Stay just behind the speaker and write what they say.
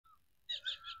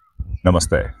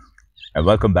Namaste, and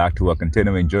welcome back to our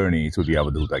continuing journey through the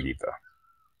Avadhuta Gita.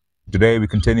 Today we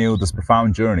continue this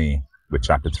profound journey with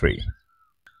Chapter 3.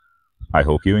 I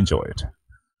hope you enjoy it.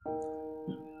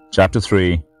 Chapter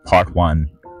 3, Part 1,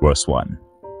 Verse 1.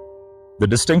 The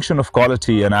distinction of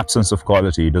quality and absence of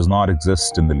quality does not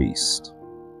exist in the least.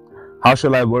 How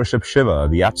shall I worship Shiva,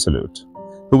 the Absolute,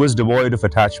 who is devoid of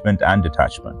attachment and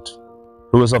detachment,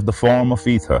 who is of the form of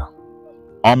ether,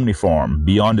 omniform,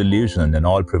 beyond illusion and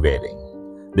all-pervading?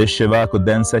 This Shiva could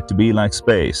then said to be like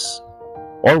space,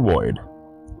 or void,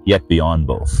 yet beyond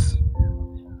both.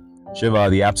 Shiva,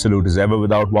 the Absolute, is ever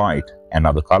without white and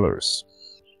other colors.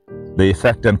 The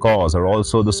effect and cause are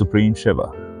also the Supreme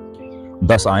Shiva.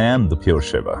 Thus I am the pure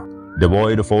Shiva,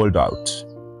 devoid of all doubt.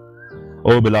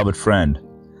 O beloved friend,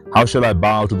 how shall I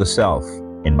bow to the Self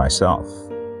in myself?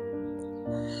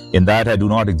 In that I do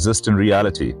not exist in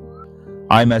reality.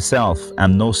 I myself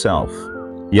am no self,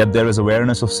 yet there is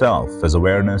awareness of self as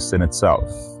awareness in itself.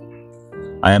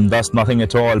 I am thus nothing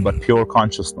at all but pure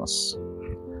consciousness,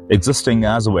 existing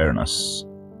as awareness.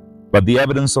 But the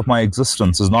evidence of my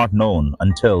existence is not known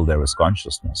until there is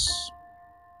consciousness.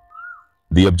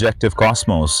 The objective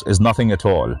cosmos is nothing at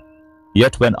all,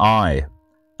 yet when I,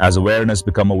 as awareness,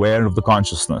 become aware of the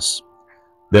consciousness,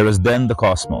 there is then the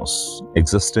cosmos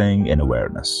existing in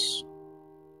awareness.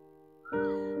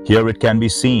 Here it can be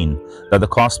seen that the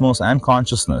cosmos and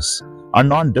consciousness are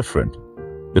non-different,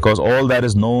 because all that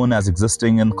is known as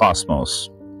existing in the cosmos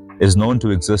is known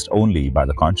to exist only by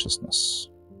the consciousness.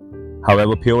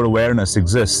 However, pure awareness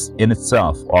exists in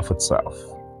itself, of itself.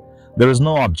 There is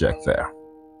no object there.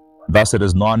 Thus it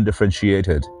is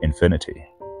non-differentiated infinity.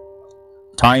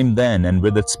 Time then and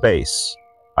with its space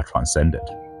are transcended.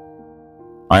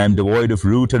 I am devoid of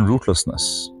root and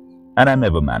rootlessness, and am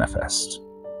ever manifest.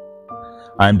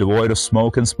 I am devoid of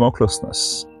smoke and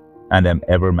smokelessness, and am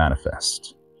ever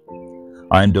manifest.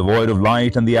 I am devoid of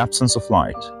light and the absence of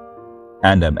light,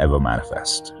 and am ever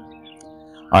manifest.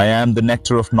 I am the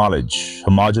nectar of knowledge,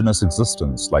 homogeneous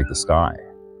existence like the sky.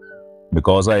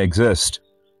 Because I exist,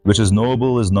 which is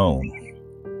knowable is known.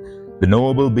 The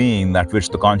knowable being, that which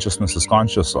the consciousness is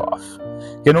conscious of,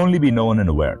 can only be known in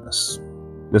awareness.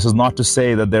 This is not to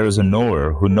say that there is a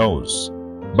knower who knows,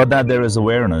 but that there is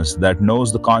awareness that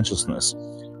knows the consciousness,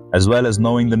 as well as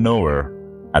knowing the knower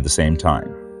at the same time.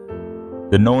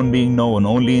 The known being known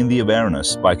only in the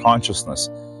awareness by consciousness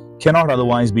cannot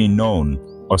otherwise be known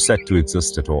or said to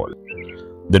exist at all.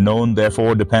 The known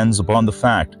therefore depends upon the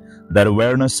fact that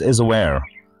awareness is aware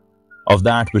of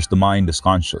that which the mind is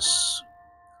conscious.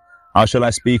 How shall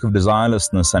I speak of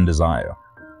desirelessness and desire?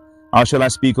 How shall I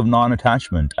speak of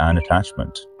non-attachment and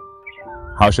attachment?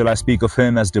 How shall I speak of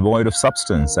him as devoid of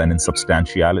substance and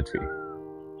insubstantiality?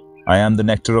 I am the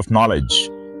nectar of knowledge,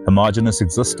 homogeneous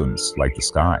existence like the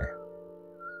sky.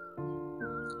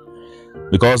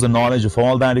 Because the knowledge of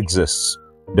all that exists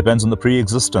depends on the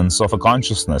pre-existence of a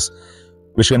consciousness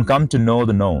which can come to know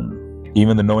the known.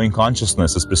 Even the knowing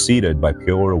consciousness is preceded by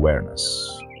pure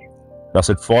awareness. Thus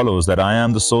it follows that I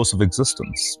am the source of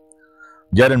existence.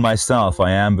 Yet in myself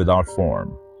I am without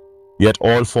form. Yet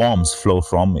all forms flow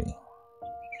from me,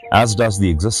 as does the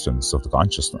existence of the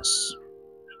consciousness.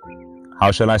 How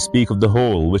shall I speak of the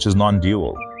whole which is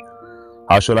non-dual?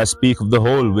 How shall I speak of the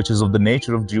whole which is of the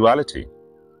nature of duality?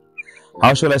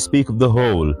 How shall I speak of the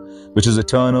whole which is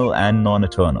eternal and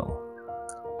non-eternal?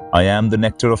 I am the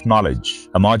nectar of knowledge,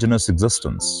 homogeneous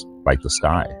existence like the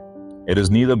sky. It is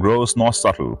neither gross nor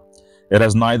subtle. It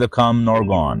has neither come nor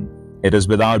gone. It is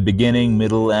without beginning,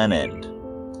 middle, and end.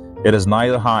 It is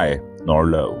neither high nor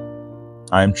low.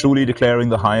 I am truly declaring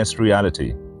the highest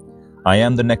reality. I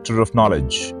am the nectar of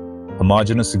knowledge,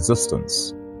 homogeneous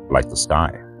existence like the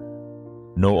sky.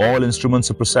 Know all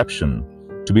instruments of perception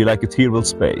to be like ethereal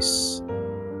space.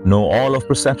 Know all of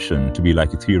perception to be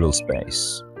like ethereal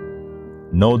space.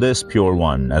 Know this, pure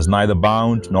one, as neither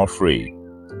bound nor free.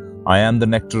 I am the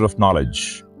nectar of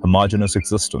knowledge, homogeneous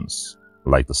existence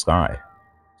like the sky.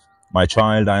 My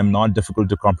child, I am not difficult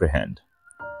to comprehend,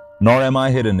 nor am I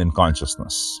hidden in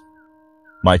consciousness.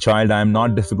 My child, I am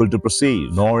not difficult to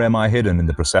perceive, nor am I hidden in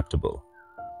the perceptible.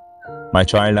 My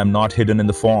child, I am not hidden in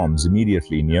the forms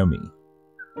immediately near me.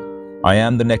 I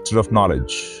am the nectar of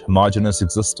knowledge, homogeneous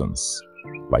existence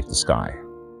like the sky.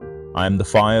 I am the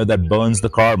fire that burns the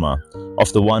karma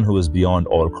of the one who is beyond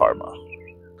all karma.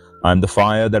 I am the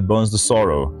fire that burns the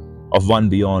sorrow of one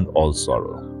beyond all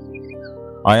sorrow.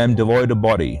 I am devoid of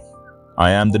body. I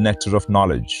am the nectar of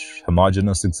knowledge,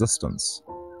 homogeneous existence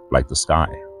like the sky.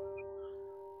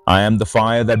 I am the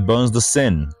fire that burns the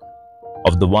sin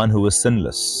of the one who is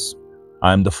sinless.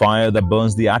 I am the fire that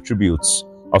burns the attributes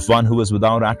of one who is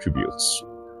without attributes.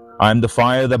 I am the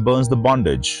fire that burns the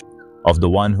bondage of the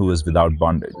one who is without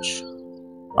bondage.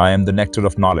 I am the nectar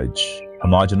of knowledge,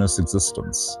 homogeneous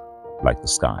existence, like the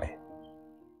sky.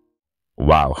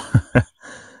 Wow.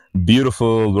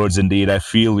 Beautiful words indeed. I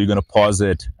feel we're going to pause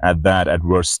it at that, at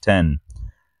verse 10.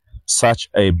 Such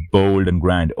a bold and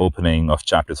grand opening of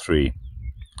chapter 3.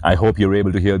 I hope you're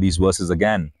able to hear these verses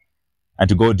again and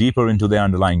to go deeper into their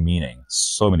underlying meaning.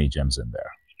 So many gems in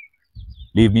there.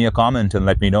 Leave me a comment and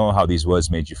let me know how these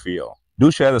words made you feel.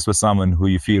 Do share this with someone who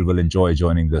you feel will enjoy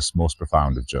joining this most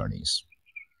profound of journeys.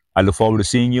 I look forward to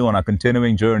seeing you on our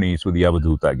continuing journey through the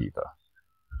Avadhuta Gita.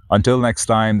 Until next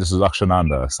time, this is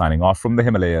AkshÄnanda signing off from the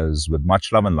Himalayas with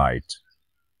much love and light.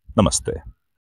 Namaste.